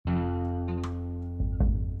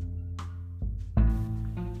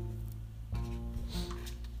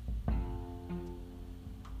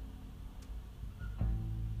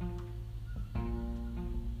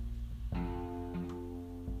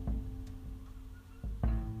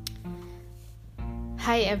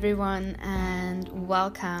Hi everyone and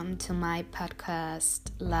welcome to my podcast,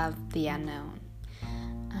 Love the Unknown.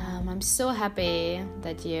 I'm so happy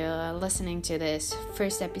that you're listening to this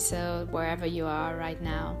first episode wherever you are right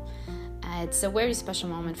now. It's a very special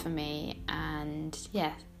moment for me and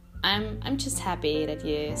I'm just happy that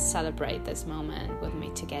you celebrate this moment with me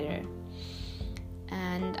together.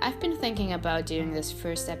 And I've been thinking about doing this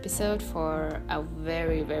first episode for a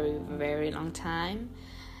very, very, very long time.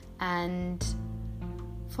 And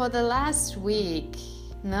for the last week,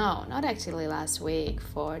 for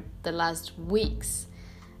the last weeks,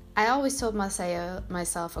 I always told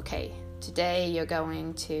myself, okay, today you're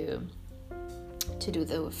going to do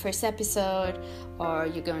the first episode or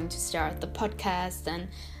you're going to start the podcast. And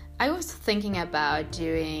I was thinking about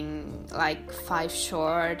doing like 5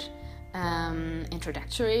 short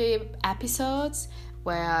introductory episodes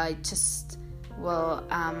where I just will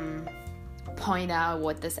point out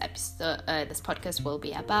what this podcast will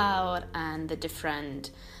be about and the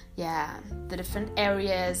different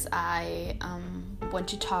areas I want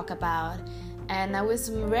to talk about. And I was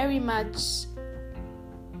very much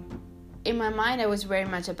in my mind, I was very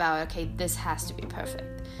much about, okay, this has to be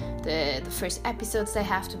perfect. The first episodes, they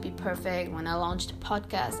have to be perfect. When I launched the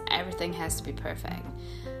podcast, everything has to be perfect.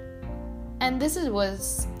 And this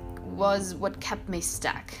was what kept me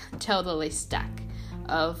stuck, totally stuck,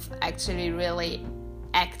 of actually really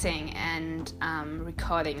acting and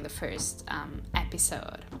recording the first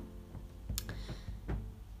episode.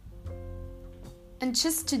 And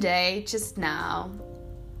just now,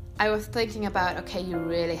 I was thinking about, okay, you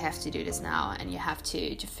really have to do this now and you have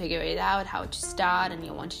to figure it out how to start, and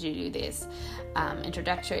you want to do this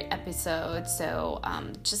introductory episode. So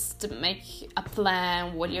just to make a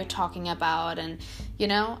plan what you're talking about, and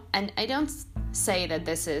and I don't say that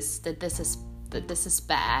this is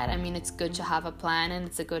bad. I mean, it's good to have a plan and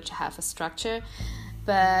it's good to have a structure.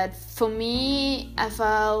 But for me, I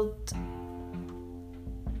felt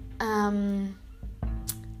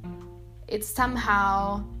it's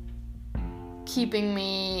somehow keeping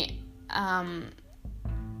me off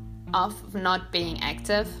of not being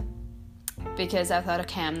active, because I thought,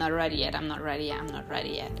 okay, I'm not ready yet.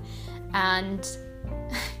 And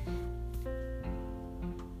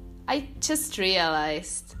I just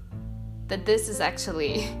realized that this is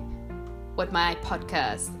actually what my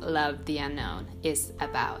podcast, Love the Unknown, is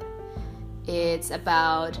about. It's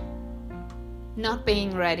about not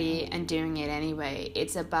being ready and doing it anyway.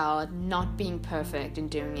 It's about not being perfect and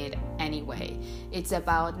doing it anyway. It's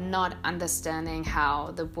about not understanding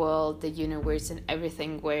how the world, the universe, and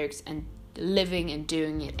everything works and living and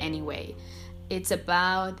doing it anyway. It's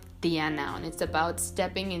about the unknown. It's about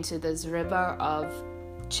stepping into this river of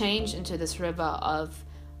change, into this river of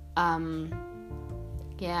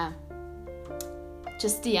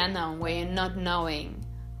just the unknown, where you're not knowing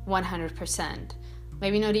 100%,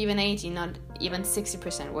 maybe not even 80, not even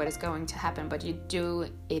 60% what is going to happen, but you do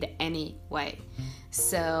it anyway.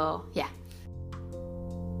 So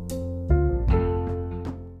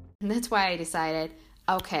and that's why I decided,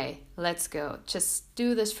 okay, let's go, just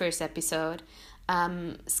do this first episode,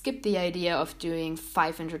 skip the idea of doing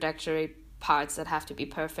 5 introductory parts that have to be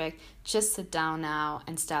perfect. Just sit down now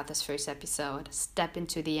and start this first episode, step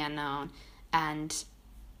into the unknown, and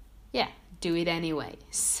do it anyway.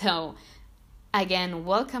 So again,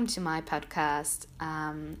 welcome to my podcast.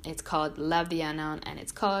 It's called Love the Unknown, and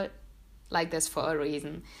it's called like this for a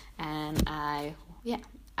reason. And I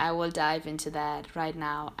will dive into that right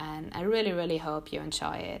now, and I really, really hope you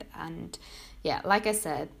enjoy it. And like I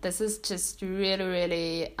said, this is just really,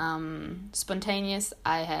 really spontaneous.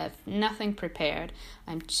 I have nothing prepared.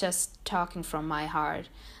 I'm just talking from my heart.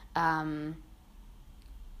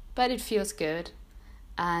 But it feels good.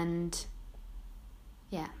 And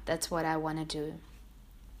that's what I want to do.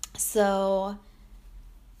 So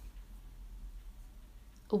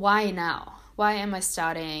why now? Why am I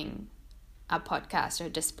starting a podcast, or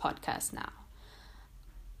this podcast now?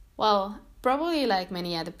 Well, probably like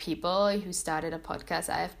many other people who started a podcast,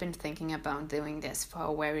 I have been thinking about doing this for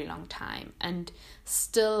a very long time. And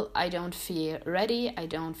still, I don't feel ready. I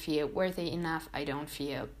don't feel worthy enough. I don't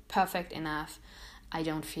feel perfect enough. I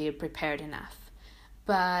don't feel prepared enough.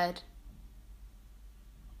 But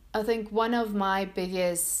I think one of my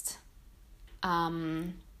biggest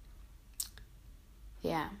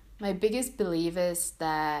belief is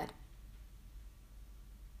that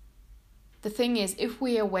the thing is, if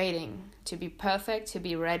we are waiting to be perfect, to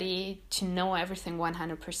be ready, to know everything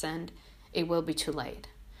 100%, it will be too late.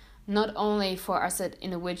 Not only for us as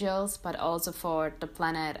individuals, but also for the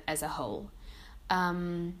planet as a whole.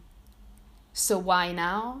 So why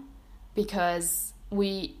now? Because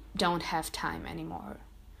we don't have time anymore.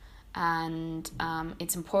 And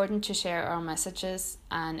it's important to share our messages,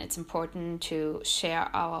 and it's important to share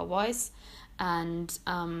our voice, and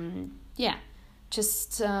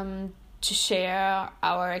just to share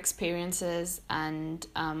our experiences, and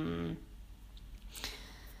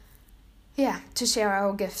to share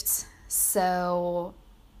our gifts. So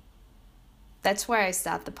that's why I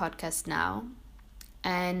start the podcast now.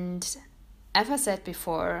 And as I said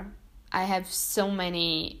before, I have so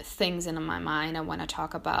many things in my mind I want to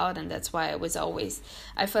talk about, and that's why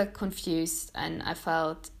I felt confused, and I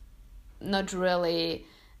felt not really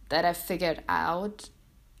that I figured out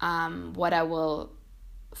what I will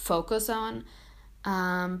focus on.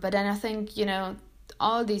 But then I think,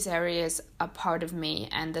 all these areas are part of me,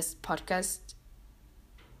 and this podcast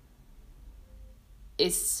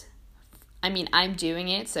is, I'm doing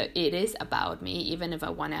it, so it is about me, even if I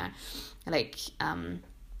want to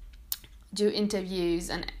do interviews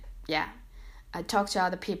and I talk to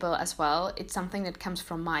other people as well. It's something that comes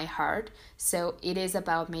from my heart, so it is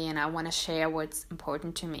about me, and I want to share what's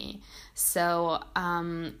important to me. So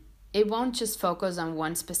it won't just focus on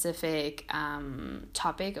one specific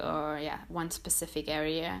topic or one specific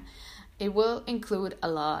area. It will include a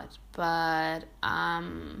lot, but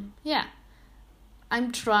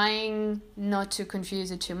I'm trying not to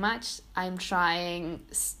confuse it too much. I'm trying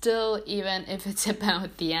still, even if it's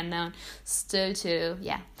about the unknown, still to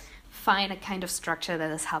find a kind of structure that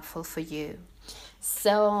is helpful for you.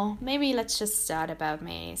 So maybe let's just start about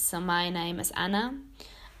me. So my name is Anna.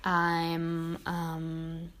 I'm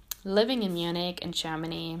living in Munich in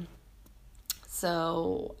Germany.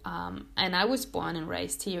 So and I was born and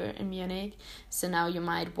raised here in Munich. So now you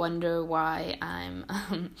might wonder why I'm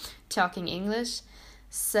talking English.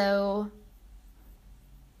 So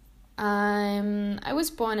I was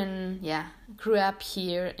born grew up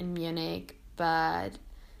here in Munich, but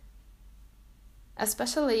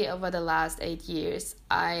especially over the last 8 years,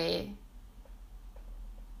 I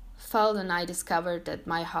felt and I discovered that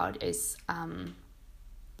my heart is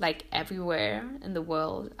everywhere in the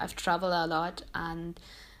world. I've traveled a lot, and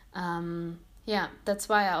that's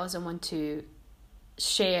why I also want to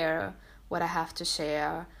share what I have to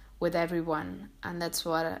share with everyone, and that's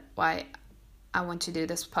why I want to do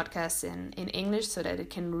this podcast in English, so that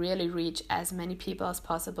it can really reach as many people as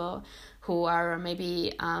possible who are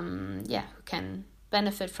maybe who can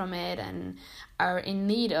benefit from it and are in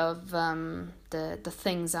need of the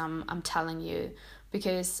things I'm telling you,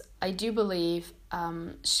 because I do believe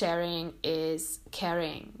sharing is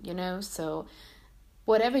caring, so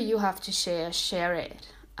whatever you have to share it.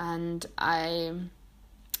 And I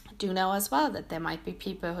do know as well that there might be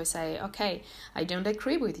people who say, okay, I don't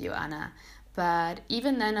agree with you, Anna, but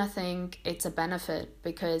even then I think it's a benefit,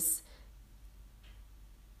 because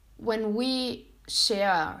when we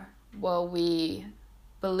share what we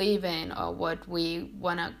believe in or what we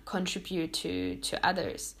want to contribute to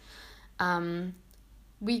others,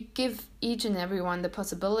 we give each and everyone the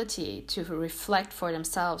possibility to reflect for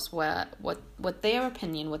themselves what their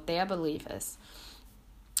opinion, what their belief is.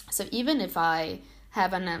 So even if I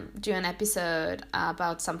have do an episode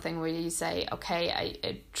about something where you say, okay,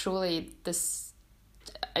 I truly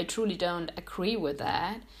don't agree with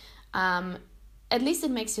that, at least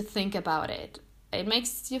it makes you think about it. It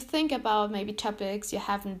makes you think about maybe topics you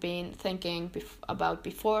haven't been thinking about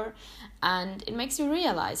before, and it makes you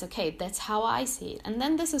realize, okay, that's how I see it, and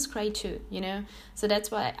then this is great too, So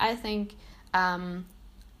that's why I think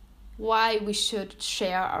why we should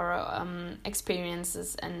share our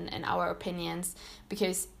experiences and our opinions,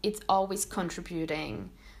 because it's always contributing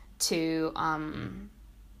to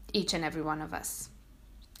each and every one of us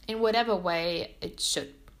in whatever way it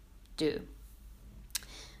should do.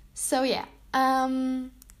 So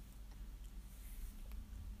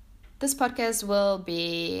this podcast will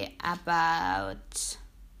be about,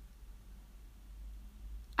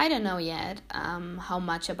 I don't know yet how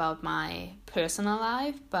much about my personal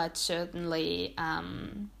life, but certainly a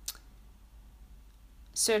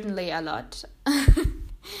lot.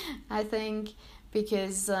 I think,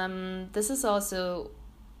 because this is also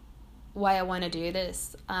why I want to do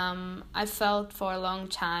this. I felt for a long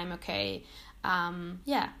time, okay,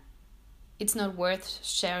 it's not worth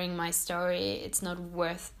sharing my story. It's not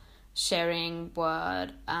worth sharing what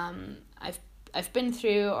I've been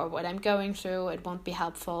through or what I'm going through. It won't be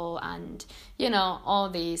helpful, and all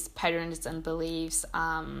these patterns and beliefs.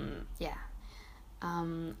 I'm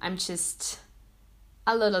just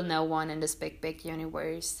a little no one in this big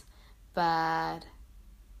universe, but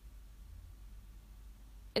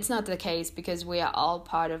it's not the case, because we are all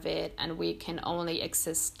part of it, and we can only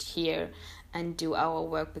exist here and do our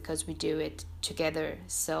work because we do it together.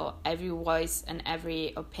 So every voice and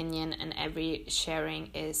every opinion and every sharing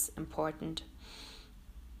is important.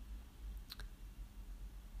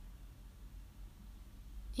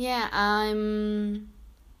 Yeah, I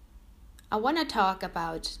want to talk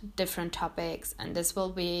about different topics, and this will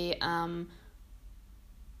be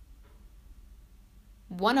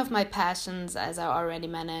one of my passions, as I already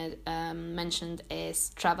mentioned,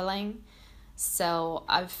 is traveling. So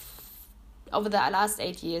over the last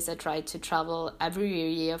 8 years, I tried to travel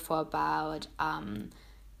every year for about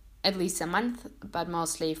at least a month, but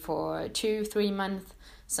mostly for 2-3 months,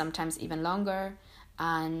 sometimes even longer.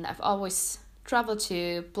 And I've always traveled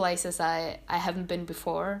to places I haven't been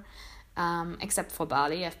before, except for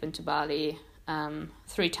Bali. I've been to Bali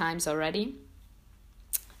 3 times already.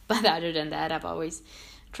 But other than that, I've always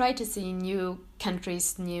tried to see new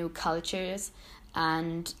countries, new cultures,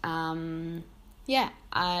 and I've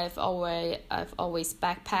always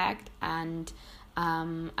backpacked, and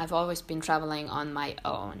I've always been traveling on my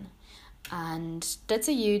own, and that's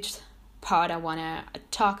a huge part I want to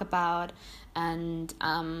talk about. And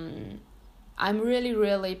I'm really,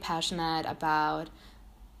 really passionate about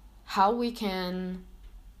how we can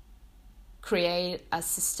create a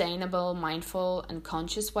sustainable, mindful, and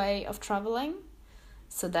conscious way of traveling.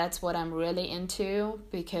 So that's what I'm really into,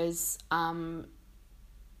 because I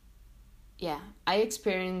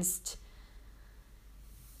experienced,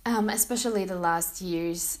 especially the last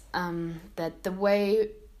years, that the way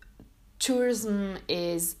tourism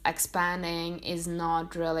is expanding is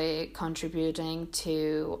not really contributing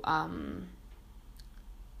to,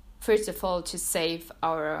 first of all, to save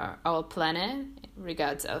our planet in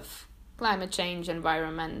regards of climate change,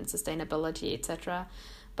 environment, sustainability, etc.,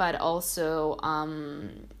 but also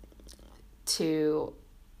to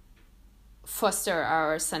foster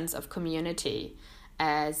our sense of community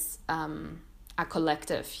as a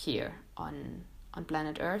collective here on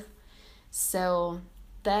planet Earth. So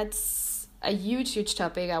that's a huge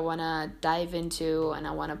topic I want to dive into, and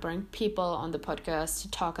I want to bring people on the podcast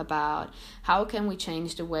to talk about how can we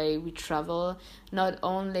change the way we travel,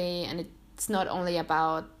 it's not only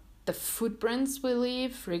about the footprints we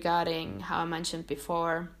leave regarding how I mentioned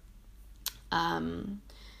before,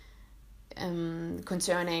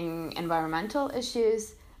 concerning environmental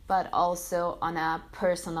issues, but also on a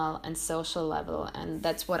personal and social level. And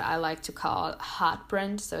that's what I like to call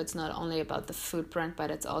heartprint. So it's not only about the footprint,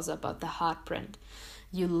 but it's also about the heartprint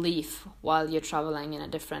you leave while you're traveling in a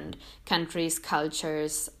different countries,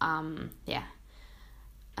 cultures,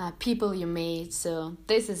 people you meet. So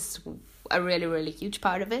this is a really, really huge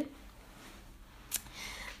part of it.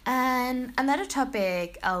 And another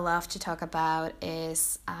topic I love to talk about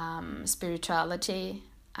is spirituality.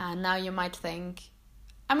 And now you might think,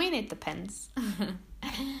 it depends.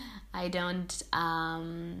 I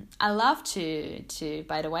love to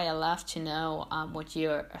by the way, I love to know what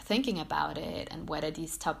you're thinking about it, and whether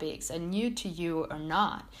these topics are new to you or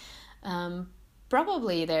not.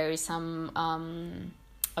 Probably there is some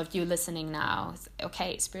of you listening now,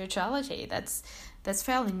 okay, spirituality, that's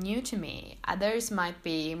fairly new to me. Others might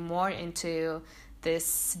be more into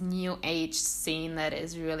this new age scene that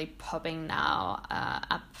is really popping now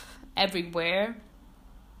up everywhere.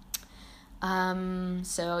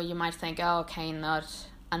 So you might think, oh, okay, not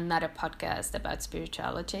another podcast about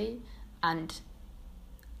spirituality, and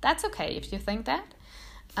that's okay if you think that.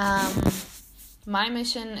 My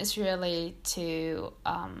mission is really to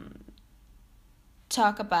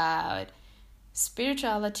talk about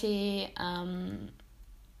spirituality,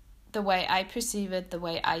 the way I perceive it, the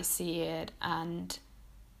way I see it, and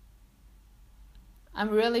I'm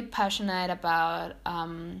really passionate about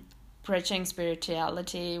bridging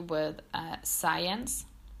spirituality with science.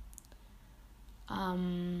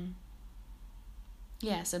 So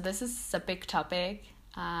this is a big topic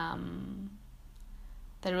that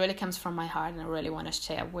really comes from my heart, and I really want to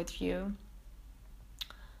share with you.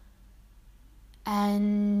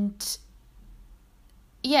 And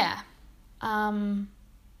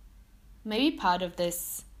maybe part of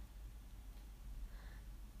this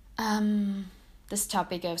this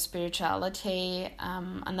topic of spirituality,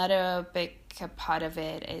 another big part of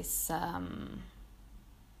it is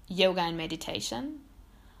yoga and meditation.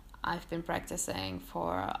 I've been practicing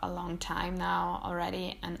for a long time now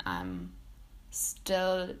already, and I'm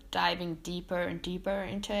still diving deeper and deeper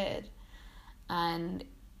into it. And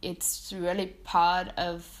it's really part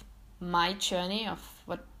of my journey of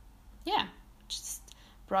what, just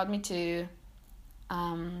brought me to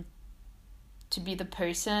be the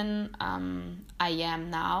person I am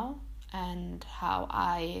now, and how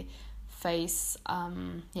I face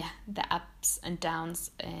the ups and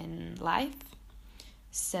downs in life.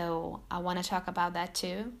 So I want to talk about that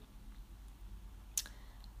too.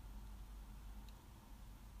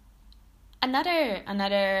 Another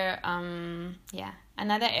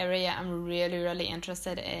area I'm really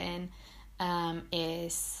interested in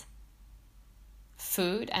is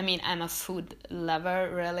food. I mean, I'm a food lover,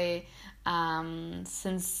 really.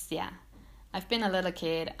 Since I've been a little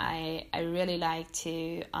kid, I really like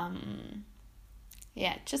to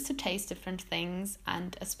just to taste different things,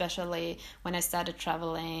 and especially when I started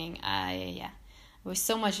traveling, I was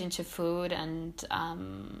so much into food and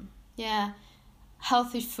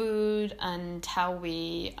healthy food, and how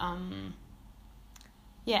we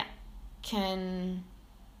can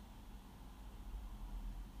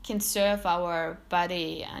serve our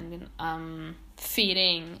body, and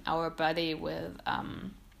feeding our body with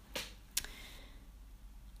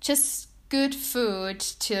just good food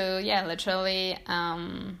to literally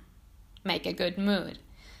make a good mood.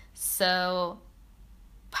 So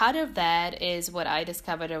part of that is what I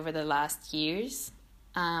discovered over the last years,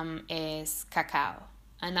 is cacao.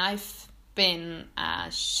 And I've been a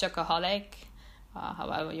chocoholic,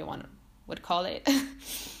 however you would call it,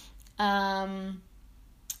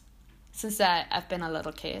 since I've been a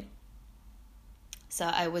little kid. So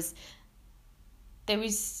there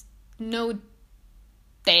was no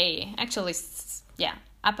day, actually,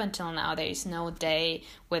 up until now, there is no day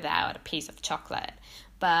without a piece of chocolate.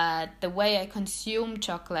 But the way I consume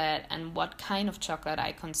chocolate and what kind of chocolate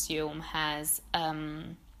I consume has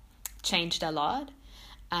changed a lot.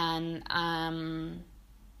 And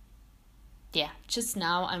just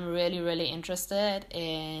now I'm really interested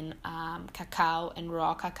in cacao and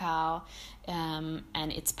raw cacao and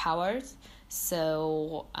its powers.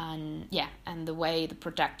 So and the way the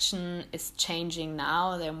production is changing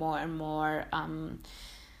now, there are more and more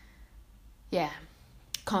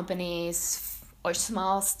companies or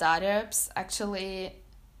small startups actually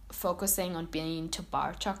focusing on bean to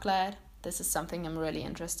bar chocolate. This is something I'm really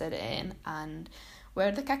interested in, and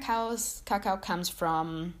where the cacao comes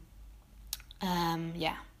from,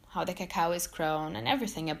 how the cacao is grown, and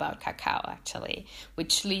everything about cacao actually,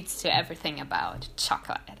 which leads to everything about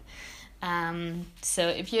chocolate. So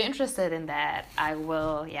if you're interested in that, I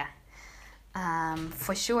will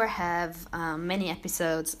for sure have many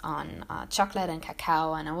episodes on chocolate and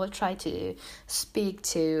cacao, and I will try to speak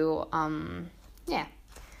to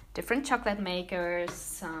different chocolate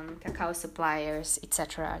makers, cacao suppliers,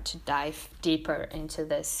 etc., to dive deeper into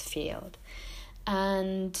this field.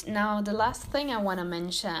 And now the last thing I want to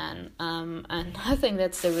mention, and I think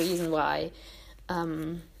that's the reason why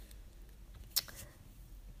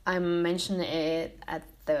I'm mentioning it at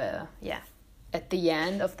the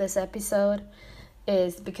end of this episode,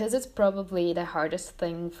 is because it's probably the hardest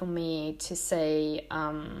thing for me to say,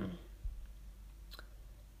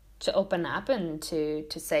 to open up and to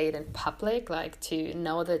say it in public, like to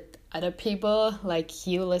know that other people like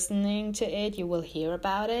you listening to it, you will hear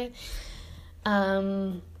about it.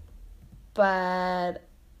 But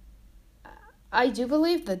I do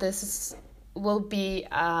believe that will be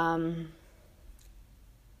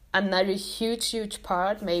another huge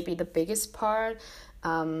part, maybe the biggest part,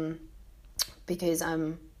 because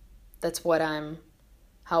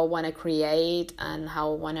how I want to create and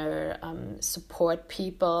how I want to support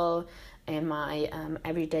people in my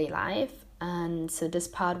everyday life. And so this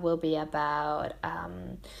part will be about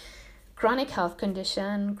chronic health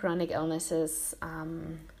condition, chronic illnesses,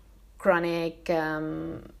 chronic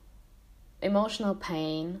emotional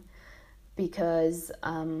pain, because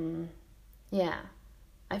I've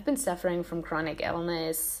been suffering from chronic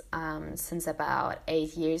illness since about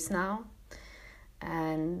 8 years now,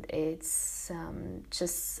 and it's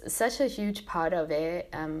just such a huge part of it,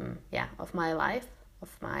 of my life, of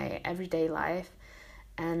my everyday life.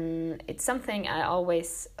 And it's something I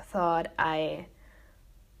always thought I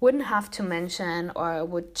wouldn't have to mention, or I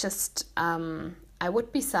would just I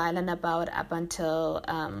would be silent about up until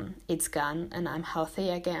it's gone and I'm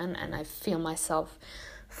healthy again and I feel myself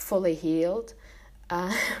fully healed.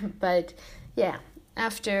 But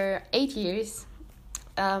after 8 years,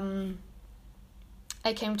 I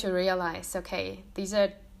came to realize, okay, these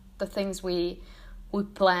are the things we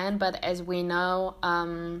plan, but as we know,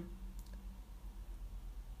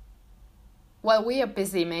 while we are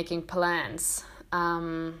busy making plans,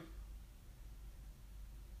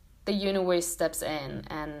 the universe steps in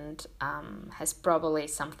and has probably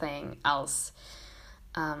something else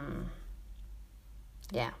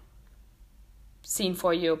seen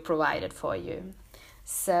for you, provided for you.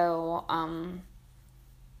 So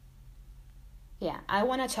I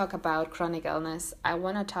want to talk about chronic illness. I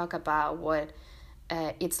want to talk about what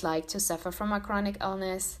it's like to suffer from a chronic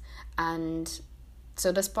illness. And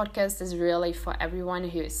so this podcast is really for everyone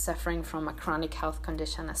who is suffering from a chronic health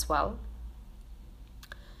condition as well.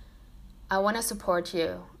 I want to support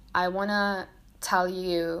you. I want to tell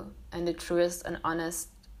you in the truest and honest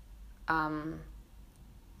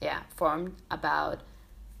form about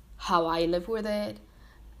how I live with it,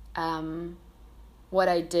 what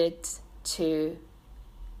I did to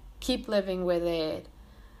keep living with it,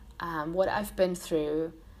 what I've been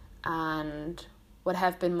through, and what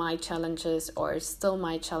have been my challenges or still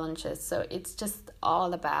my challenges. So it's just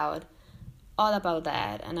all about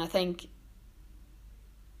that. And I think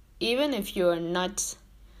even if you're not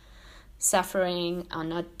suffering or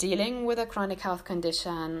not dealing with a chronic health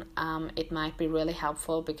condition, it might be really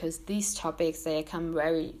helpful, because these topics, they come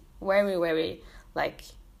very, very, very like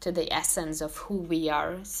to the essence of who we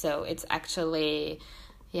are. So it's actually,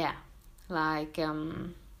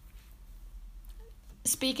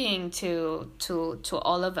 speaking to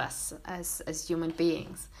all of us as human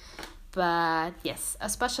beings. But yes,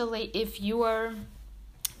 especially if you are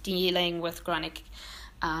dealing with chronic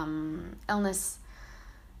illness,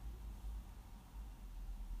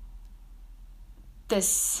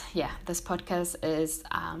 this podcast is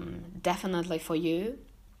definitely for you.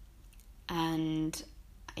 And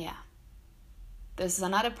this is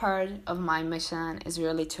another part of my mission, is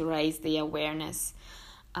really to raise the awareness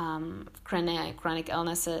of chronic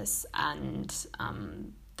illnesses, and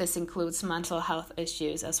this includes mental health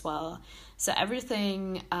issues as well. So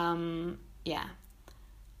everything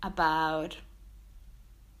about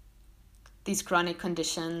these chronic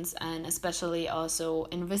conditions, and especially also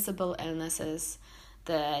invisible illnesses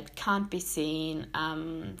that can't be seen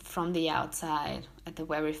from the outside at the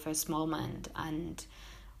very first moment, and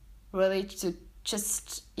really to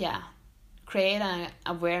just create an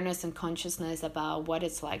awareness and consciousness about what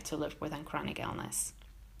it's like to live with a chronic illness.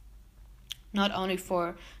 Not only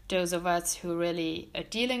for those of us who really are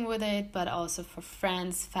dealing with it, but also for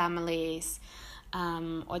friends, families,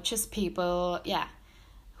 or just people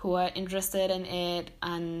who are interested in it.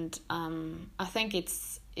 And I think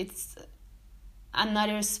it's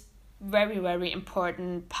another very, very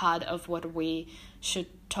important part of what we should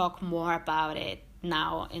talk more about it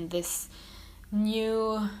now in this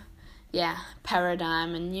new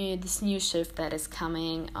paradigm, and this new shift that is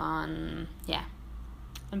coming on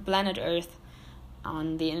planet Earth,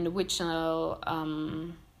 on the individual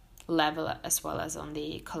level as well as on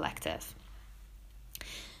the collective.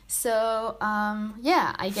 So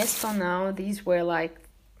I guess for now these were like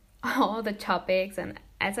all the topics, and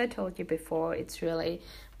as I told you before, it's really,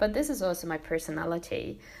 but this is also my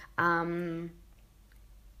personality. How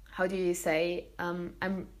do you say?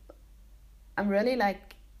 I'm really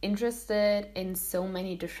like interested in so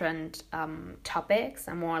many different topics.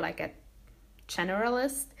 I'm more like a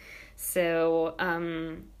generalist. So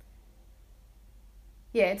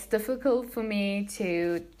it's difficult for me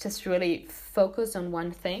to just really focus on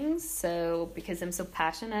one thing. So because I'm so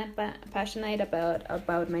passionate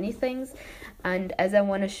about many things, and as I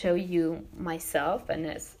want to show you myself and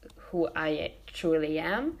as who I truly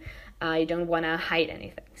am, I don't want to hide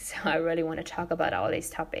anything. So I really want to talk about all these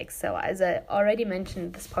topics. So as I already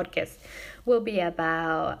mentioned, this podcast will be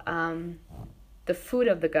about the food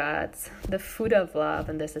of the gods, the food of love,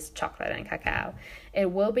 and this is chocolate and cacao.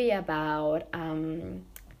 It will be about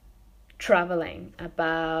traveling,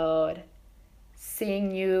 about seeing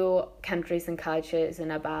new countries and cultures,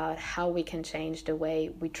 and about how we can change the way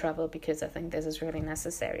we travel, because I think this is really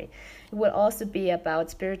necessary. It will also be about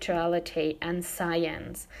spirituality and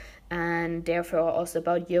science, and therefore also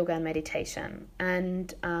about yoga and meditation.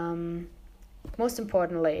 And most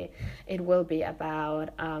importantly, it will be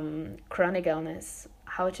about chronic illness,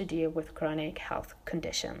 how to deal with chronic health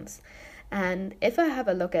conditions. And if I have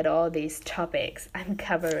a look at all these topics I'm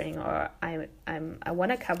covering, or I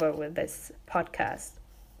want to cover with this podcast,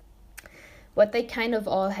 what they kind of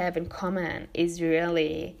all have in common is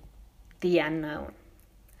really the unknown,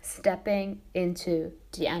 stepping into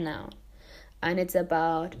the unknown. And it's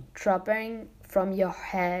about dropping from your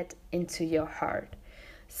head into your heart.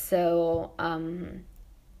 So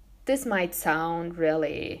this might sound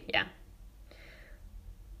really,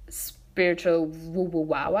 spiritual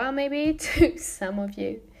woo-woo-wah-wah maybe to some of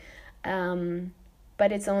you.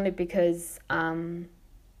 But it's only because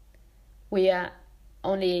we are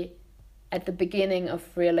only at the beginning of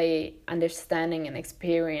really understanding and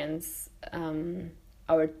experience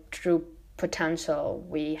our true potential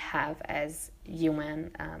we have as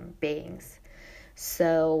human beings.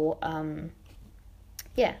 So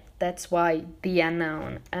that's why the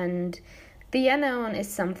unknown. And the unknown is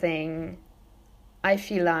something I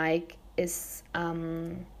feel like is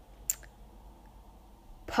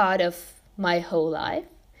part of my whole life.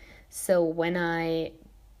 So when I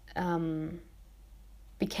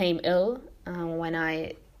became ill, when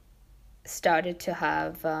I started to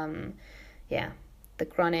have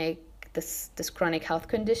this chronic health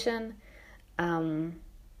condition, for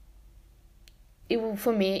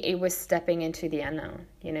me it was stepping into the unknown,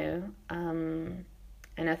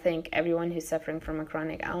 and I think everyone who's suffering from a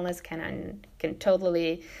chronic illness can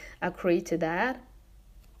totally agree to that.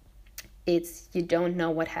 It's, you don't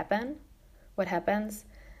know what happens,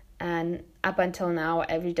 and up until now,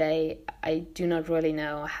 every day I do not really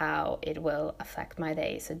know how it will affect my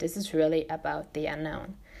day. So this is really about the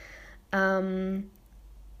unknown.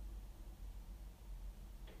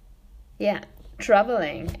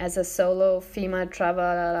 Traveling as a solo female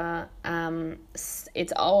traveler,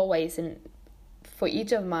 it's always for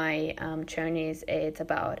each of my journeys, it's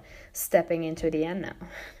about stepping into the unknown,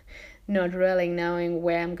 not really knowing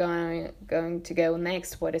where I'm going to go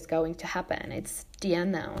next, what is going to happen. It's the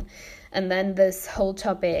unknown. And then this whole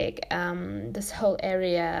topic, this whole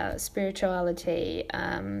area, spirituality,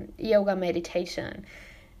 yoga, meditation,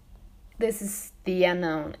 this is the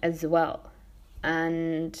unknown as well.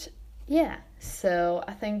 And so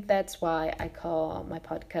I think that's why I call my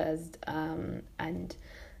podcast,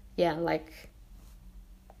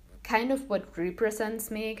 kind of what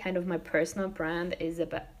represents me, kind of my personal brand, is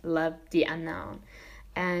about Love the Unknown.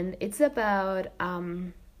 And it's about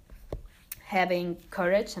having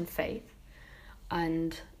courage and faith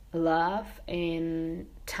and love in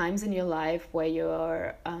times in your life where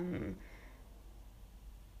you're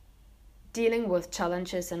dealing with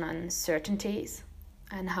challenges and uncertainties,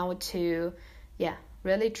 and how to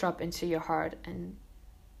really drop into your heart and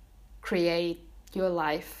create your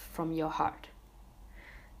life from your heart.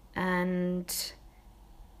 And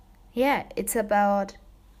it's about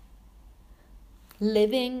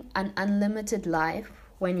living an unlimited life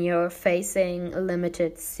when you're facing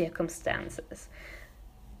limited circumstances.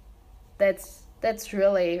 That's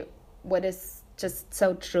really what is just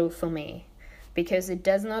so true for me, because it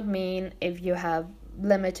does not mean if you have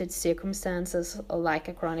limited circumstances like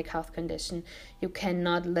a chronic health condition, you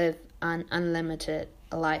cannot live an unlimited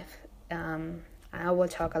life. I will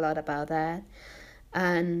talk a lot about that.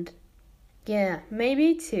 And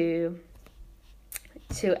maybe to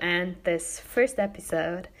end this first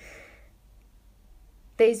episode,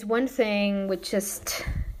 there's one thing which just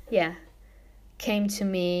came to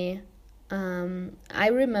me. I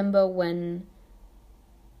remember when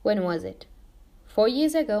was it? 4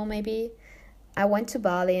 years ago maybe. I went to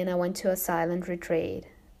Bali and I went to a silent retreat,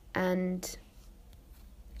 and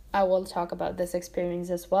I will talk about this experience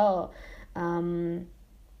as well,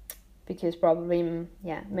 because probably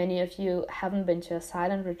many of you haven't been to a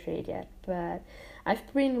silent retreat yet. But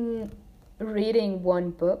I've been reading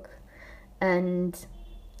one book, and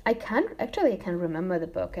I can't remember the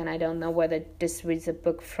book, and I don't know whether this was a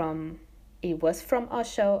book from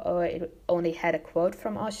Osho or it only had a quote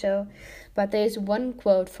from Osho, but there's one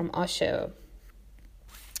quote from Osho,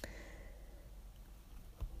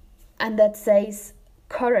 and that says,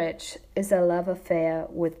 "Courage is a love affair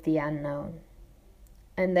with the unknown."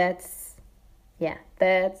 And that's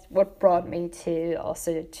what brought me to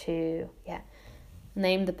also to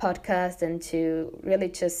name the podcast, and to really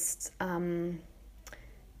just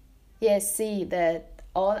see that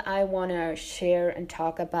all I want to share and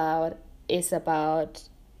talk about is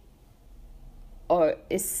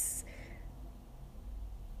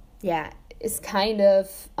kind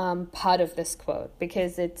of part of this quote,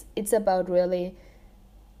 because it's about really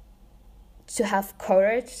to have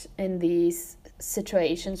courage in these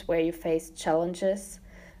situations where you face challenges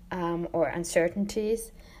or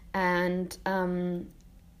uncertainties. And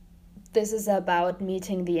this is about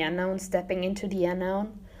meeting the unknown, stepping into the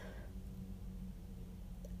unknown.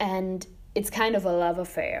 And it's kind of a love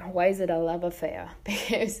affair. Why is it a love affair?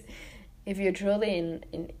 Because if you're truly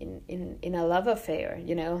in a love affair,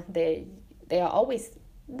 they are always,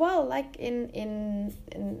 like in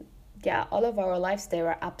all of our lives, there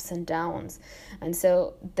are ups and downs. And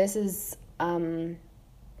so this is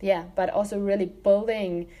but also really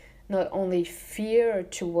building not only fear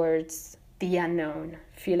towards the unknown,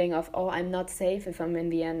 feeling of, I'm not safe if I'm in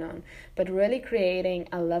the unknown, but really creating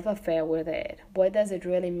a love affair with it. What does it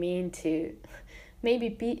really mean to maybe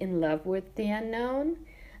be in love with the unknown?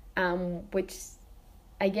 Which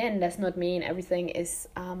again does not mean everything is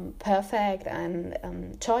perfect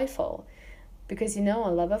and joyful, because a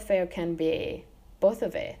love affair can be both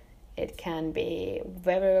of it. It can be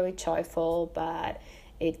very, very joyful, but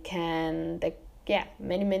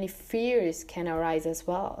many fears can arise as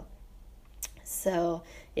well. So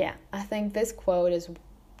I think this quote is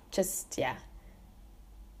just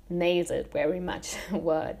nails it very much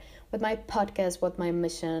what my podcast, what my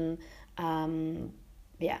mission,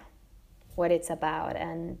 what it's about.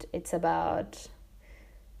 And it's about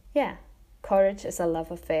courage is a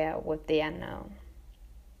love affair with the unknown.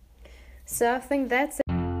 So I think that's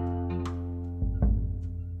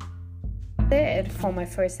it for my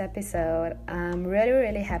first episode. I'm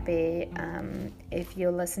really happy if you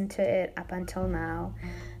listened to it up until now.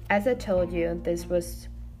 As I told you, this was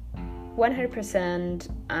 100%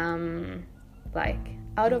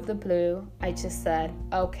 out of the blue. I just said,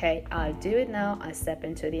 okay, I'll do it now. I step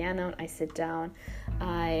into the unknown, I sit down,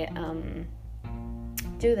 I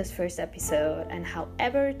do this first episode, and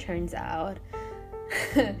however it turns out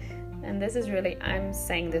and this is really, I'm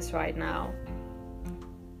saying this right now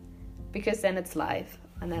because then it's live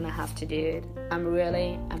and then I have to do it. I'm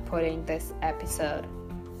putting this episode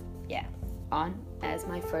on as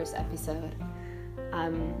my first episode.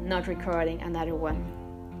 I'm not recording another one,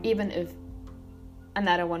 even if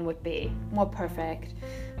another one would be more perfect,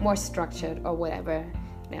 more structured or whatever.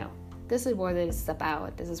 No, this is what it is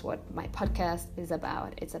about. This is what my podcast is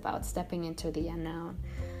about. It's about stepping into the unknown,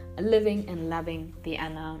 living and loving the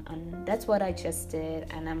unknown, and that's what I just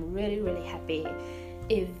did. And I'm really happy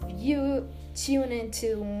if you tune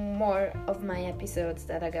into more of my episodes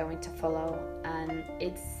that are going to follow. And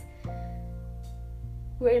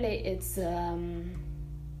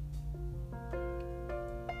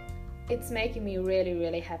it's making me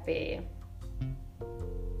really happy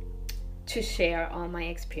to share all my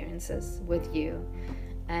experiences with you.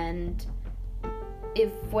 And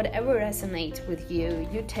if whatever resonates with you,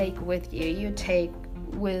 you take with you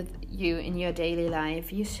in your daily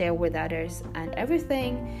life, you share with others. And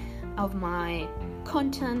everything of my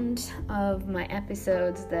content, of my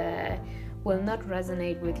episodes that will not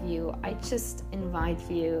resonate with you, I just invite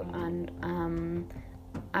you and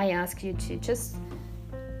I ask you to just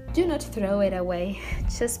do not throw it away.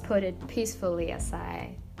 Just put it peacefully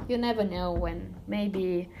aside. You never know when,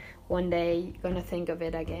 maybe one day you're gonna think of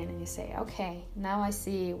it again and you say, okay, now I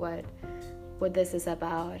see what this is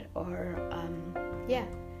about. Or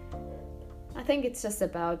I think it's just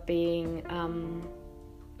about being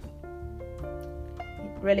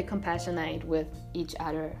really compassionate with each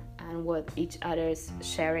other and with each other's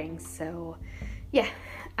sharing. So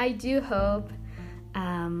I do hope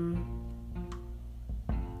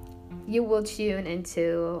you will tune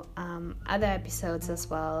into other episodes as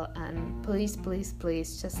well. And please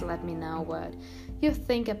just let me know what you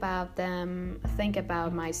think about them, think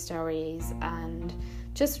about my stories, and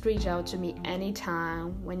just reach out to me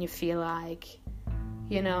anytime when you feel like,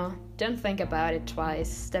 don't think about it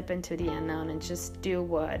twice. Step into the unknown and just do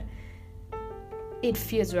what it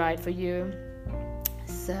feels right for you.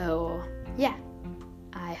 So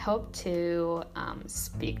I hope to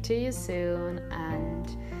speak to you soon.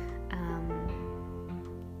 And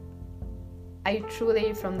I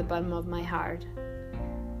truly, from the bottom of my heart,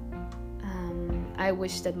 I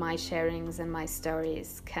wish that my sharings and my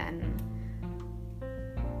stories can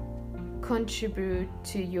contribute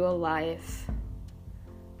to your life,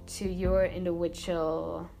 to your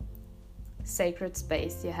individual sacred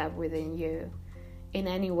space you have within you, in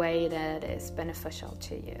any way that is beneficial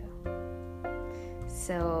to you.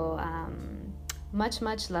 So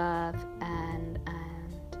much love, and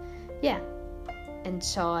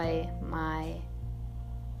enjoy my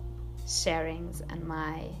sharings and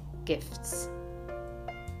my gifts.